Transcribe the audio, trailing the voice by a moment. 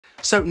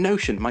So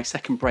Notion, my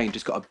second brain,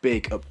 just got a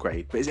big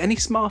upgrade, but is it any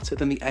smarter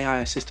than the AI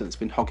assistant that's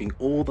been hogging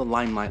all the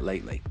limelight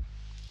lately?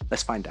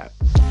 Let's find out.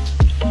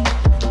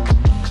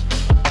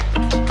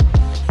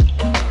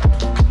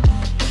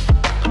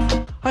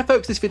 Hi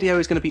folks, this video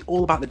is going to be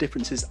all about the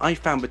differences I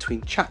found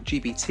between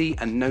ChatGPT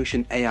and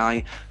Notion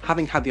AI,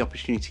 having had the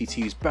opportunity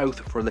to use both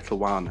for a little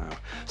while now.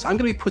 So I'm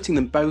going to be putting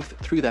them both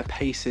through their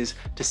paces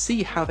to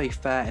see how they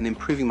fare in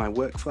improving my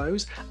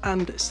workflows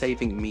and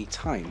saving me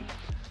time.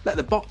 Let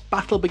the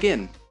battle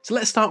begin. So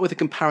let's start with a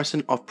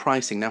comparison of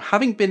pricing. Now,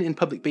 having been in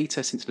public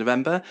beta since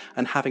November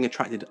and having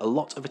attracted a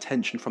lot of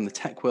attention from the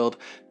tech world,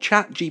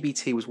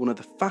 ChatGPT was one of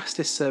the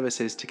fastest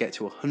services to get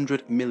to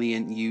 100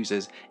 million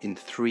users in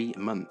 3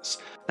 months.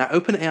 Now,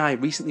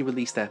 OpenAI recently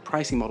released their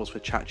pricing models for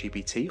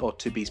ChatGPT, or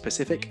to be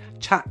specific,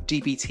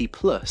 ChatGPT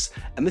Plus,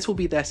 and this will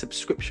be their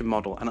subscription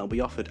model and it'll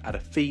be offered at a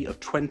fee of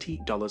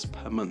 $20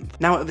 per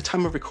month. Now, at the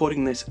time of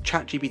recording this,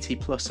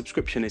 ChatGPT Plus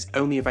subscription is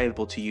only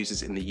available to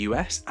users in the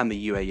US and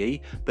the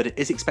UAE, but it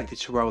is expected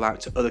to roll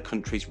out to other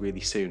countries really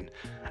soon.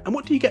 And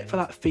what do you get for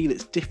that fee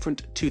that's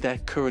different to their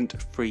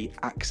current free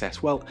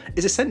access? Well,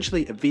 it's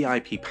essentially a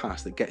VIP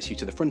pass that gets you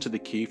to the front of the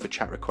queue for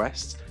chat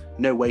requests,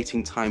 no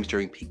waiting times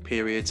during peak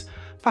periods,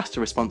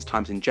 faster response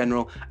times in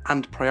general,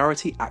 and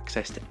priority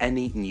access to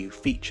any new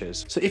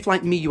features. So if,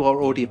 like me, you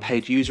are already a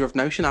paid user of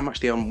Notion, I'm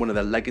actually on one of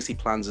their legacy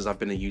plans as I've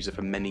been a user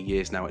for many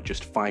years now at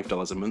just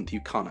 $5 a month.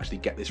 You can't actually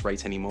get this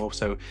rate anymore.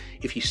 So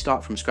if you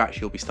start from scratch,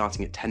 you'll be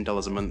starting at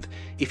 $10 a month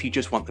if you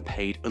just want the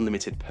paid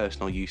unlimited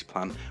personal use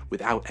plan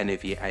without any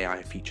of the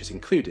AI features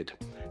included.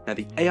 Now,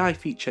 the AI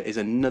feature is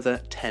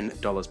another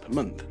 $10 per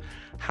month.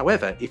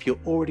 However, if you're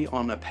already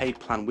on a paid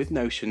plan with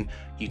Notion,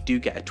 you do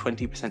get a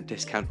 20%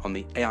 discount on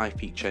the AI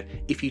feature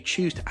if you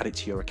choose to add it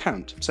to your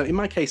account. So in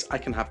my case, I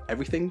can have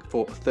everything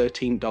for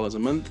 $13 a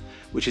month,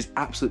 which is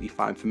absolutely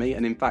fine for me.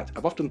 And in fact,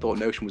 I've often thought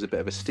Notion was a bit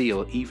of a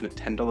steal, even at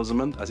 $10 a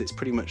month, as it's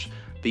pretty much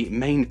the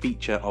main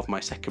feature of my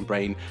second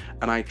brain,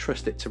 and I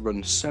trust it to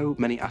run so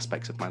many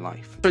aspects of my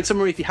life. So in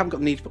summary, if you haven't got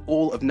the need for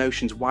all of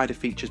Notion's wider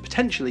features,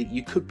 potentially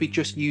you could be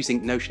just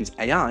using Notion's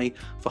AI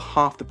for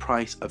half the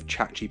price of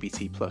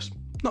ChatGPT Plus.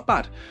 Not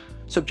bad.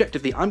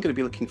 Subjectively, I'm going to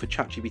be looking for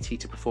ChatGPT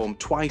to perform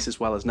twice as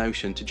well as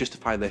Notion to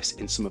justify this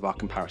in some of our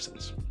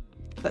comparisons.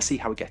 Let's see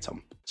how we get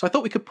on. So I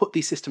thought we could put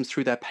these systems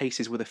through their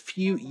paces with a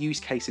few use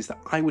cases that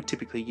I would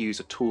typically use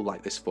a tool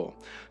like this for.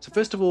 So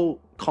first of all,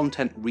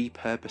 content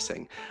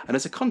repurposing. And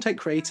as a content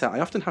creator, I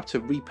often have to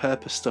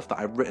repurpose stuff that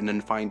I've written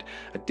and find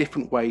a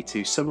different way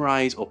to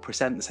summarize or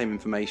present the same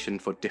information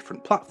for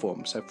different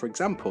platforms. So for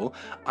example,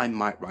 I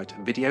might write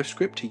a video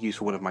script to use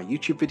for one of my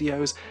YouTube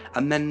videos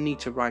and then need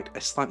to write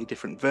a slightly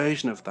different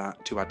version of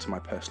that to add to my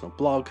personal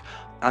blog,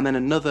 and then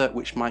another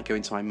which might go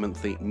into my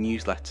monthly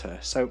newsletter.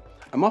 So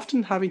I'm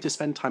often having to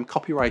spend time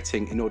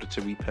copywriting in order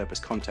to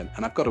repurpose content,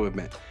 and I've got to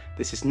admit,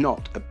 this is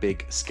not a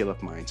big skill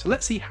of mine. So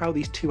let's see how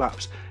these two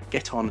apps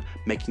get on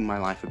making my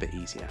life a bit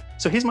easier.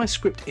 So here's my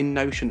script in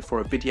Notion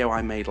for a video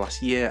I made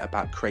last year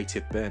about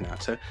creative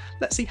burnout. So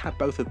let's see how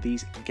both of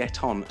these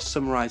get on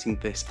summarizing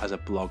this as a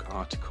blog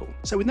article.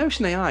 So with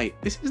Notion AI,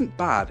 this isn't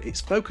bad.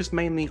 It's focused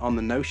mainly on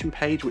the Notion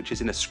page, which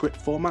is in a script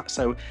format.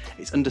 So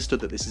it's understood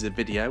that this is a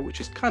video, which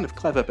is kind of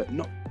clever, but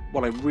not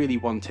what I really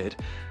wanted.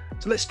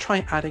 So let's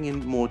try adding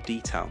in more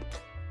detail.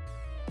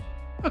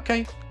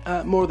 Okay,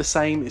 more of the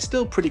same. It's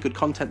still pretty good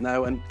content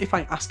though, and if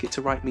I ask it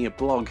to write me a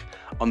blog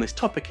on this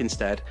topic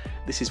instead,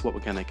 this is what we're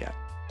gonna get.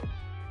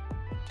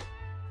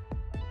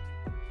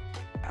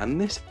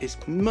 And this is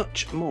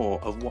much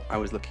more of what I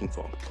was looking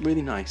for.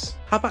 Really nice.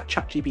 How about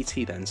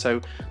ChatGPT then?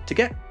 So to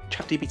get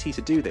ChatGPT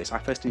to do this, I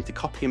first need to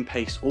copy and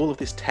paste all of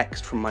this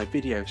text from my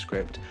video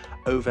script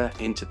over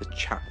into the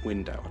chat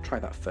window. I'll try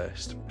that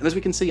first. And as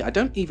we can see, I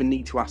don't even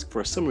need to ask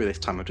for a summary this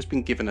time. I've just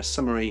been given a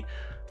summary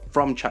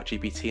from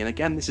ChatGPT, and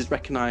again, this has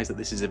recognized that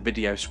this is a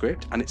video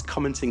script and it's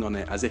commenting on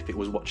it as if it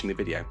was watching the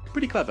video.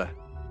 Pretty clever.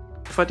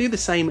 If I do the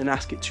same and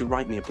ask it to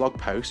write me a blog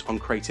post on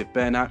creative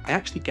burnout, I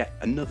actually get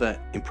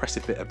another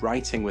impressive bit of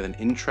writing with an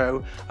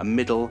intro, a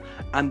middle,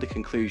 and a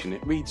conclusion.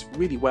 It reads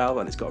really well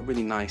and it's got a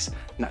really nice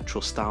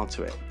natural style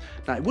to it.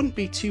 Now, it wouldn't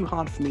be too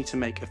hard for me to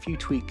make a few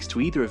tweaks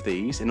to either of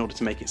these in order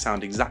to make it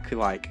sound exactly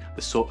like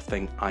the sort of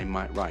thing I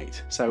might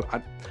write. So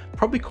I'd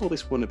probably call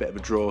this one a bit of a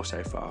draw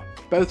so far.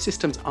 Both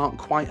systems aren't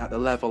quite at the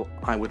level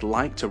I would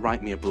like to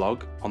write me a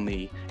blog on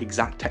the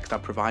exact text I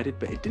provided,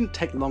 but it didn't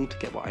take long to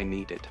get what I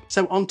needed.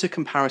 So on to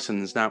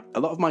comparisons. Now, a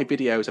lot of my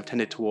videos have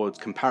tended towards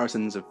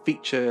comparisons of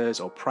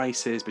features or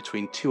prices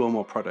between two or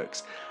more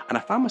products, and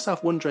I found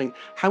myself wondering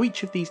how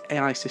each of these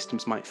AI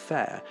systems might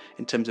fare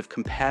in terms of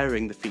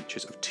comparing the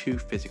features of two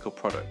physical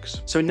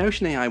products. So in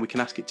Notion AI, we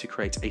can ask it to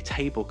create a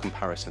table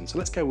comparison. So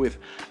let's go with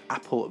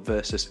Apple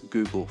versus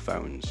Google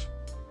phones.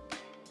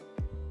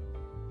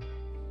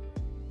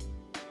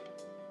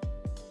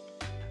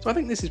 So I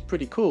think this is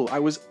pretty cool. I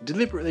was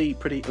deliberately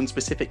pretty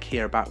unspecific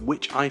here about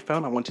which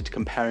iPhone I wanted to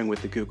comparing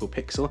with the Google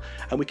Pixel,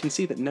 and we can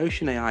see that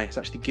Notion AI has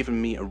actually given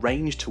me a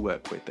range to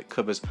work with that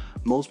covers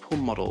multiple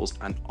models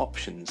and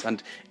options.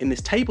 And in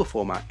this table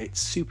format, it's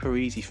super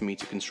easy for me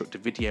to construct a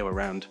video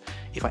around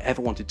if I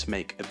ever wanted to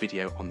make a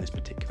video on this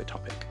particular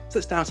topic. So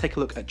let's now take a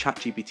look at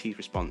ChatGPT's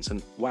response,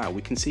 and wow,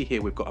 we can see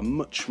here we've got a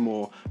much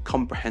more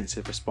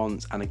comprehensive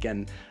response, and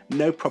again,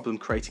 no problem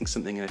creating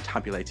something in a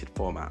tabulated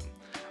format.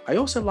 I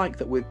also like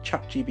that with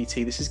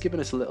ChatGPT, this has given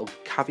us a little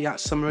caveat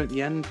summary at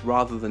the end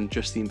rather than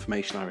just the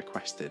information I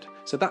requested.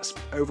 So that's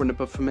over and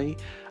above for me,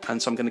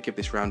 and so I'm going to give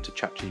this round to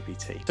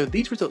ChatGPT. So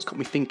these results got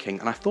me thinking,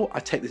 and I thought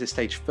I'd take this a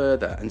stage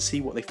further and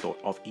see what they thought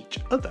of each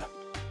other.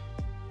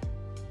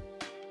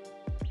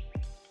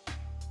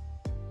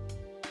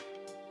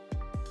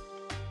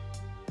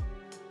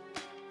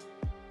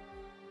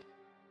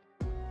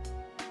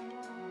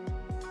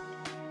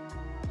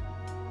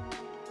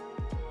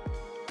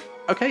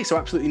 Okay, so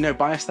absolutely no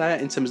bias there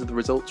in terms of the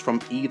results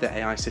from either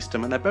AI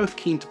system, and they're both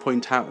keen to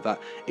point out that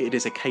it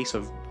is a case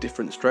of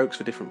different strokes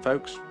for different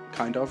folks,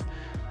 kind of.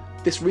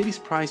 This really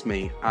surprised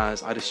me,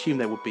 as I'd assume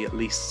there would be at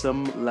least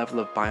some level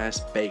of bias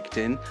baked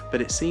in,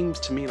 but it seems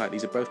to me like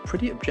these are both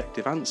pretty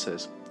objective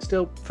answers.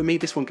 Still, for me,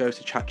 this one goes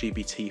to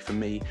ChatGPT for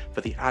me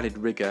for the added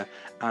rigour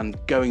and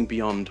going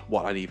beyond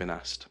what I'd even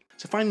asked.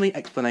 So finally,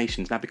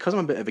 explanations. Now, because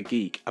I'm a bit of a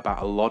geek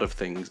about a lot of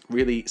things,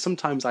 really,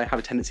 sometimes I have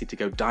a tendency to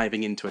go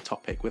diving into a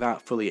topic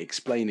without fully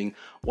explaining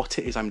what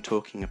it is I'm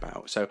talking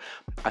about. So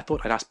I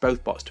thought I'd ask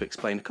both bots to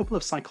explain a couple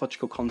of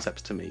psychological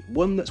concepts to me.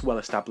 One that's well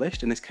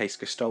established, in this case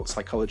Gestalt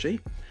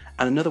psychology,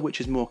 and another which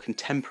is more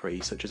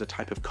contemporary, such as a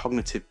type of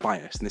cognitive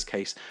bias, in this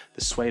case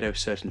the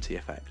pseudo-certainty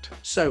effect.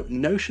 So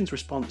Notion's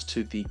response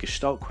to the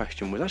Gestalt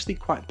question was actually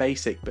quite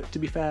basic, but to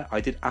be fair,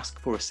 I did ask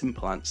for a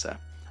simple answer.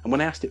 And when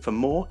I asked it for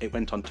more, it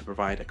went on to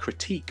provide a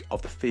critique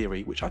of the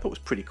theory, which I thought was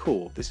pretty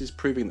cool. This is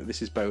proving that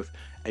this is both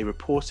a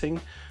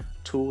reporting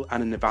tool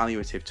and an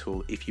evaluative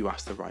tool if you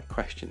ask the right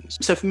questions.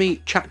 So for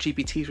me,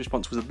 ChatGPT's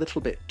response was a little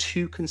bit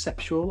too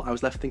conceptual. I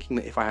was left thinking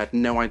that if I had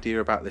no idea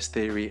about this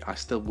theory, I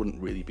still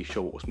wouldn't really be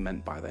sure what was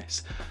meant by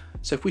this.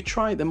 So if we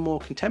try the more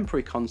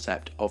contemporary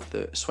concept of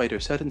the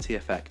pseudo-certainty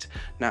effect,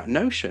 now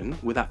Notion,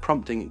 with that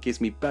prompting, it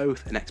gives me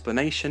both an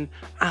explanation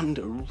and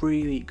a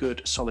really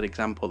good solid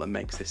example that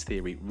makes this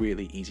theory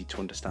really easy to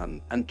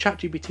understand. And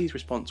ChatGPT's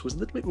response was a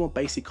little bit more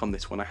basic on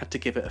this one. I had to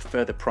give it a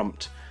further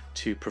prompt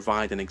to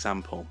provide an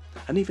example,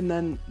 and even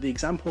then the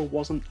example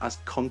wasn't as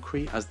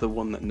concrete as the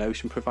one that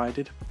Notion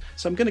provided.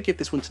 So I'm going to give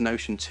this one to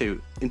Notion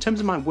too. In terms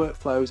of my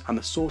workflows and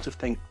the sort of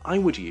thing I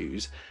would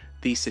use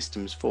these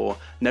systems for,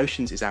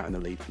 Notion's is out in the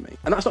lead for me.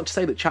 And that's not to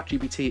say that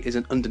ChatGPT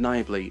isn't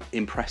undeniably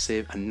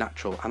impressive and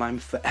natural, and I'm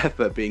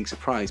forever being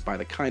surprised by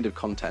the kind of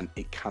content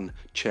it can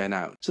churn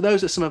out. So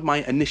those are some of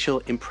my initial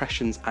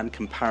impressions and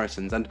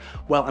comparisons, and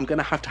well, I'm going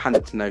to have to hand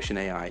it to Notion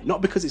AI,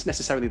 not because it's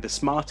necessarily the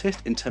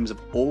smartest in terms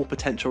of all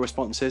potential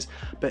responses,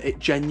 but it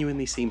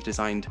genuinely seems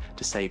designed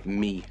to save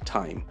me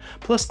time.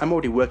 Plus, I'm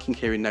already working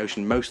here in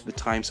Notion most of the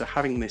time, so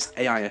having this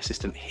AI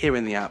assistant here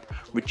in the app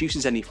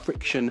reduces any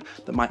friction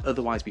that might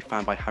otherwise be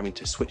found by having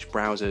to switch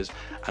browsers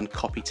and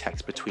copy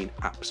text between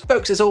apps.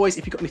 Folks, as always,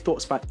 if you've got any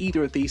thoughts about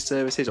either of these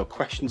services or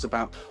questions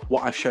about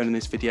what I've shown in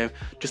this video,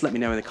 just let me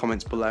know in the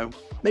comments below.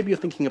 Maybe you're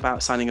thinking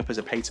about signing up as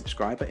a paid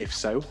subscriber. If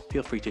so,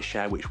 feel free to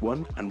share which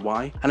one and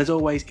why. And as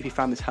always, if you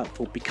found this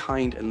helpful, be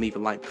kind and leave a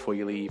like before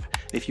you leave.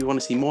 And if you want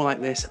to see more like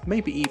this,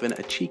 maybe even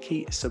a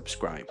cheeky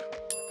subscribe.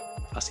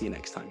 I'll see you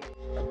next time.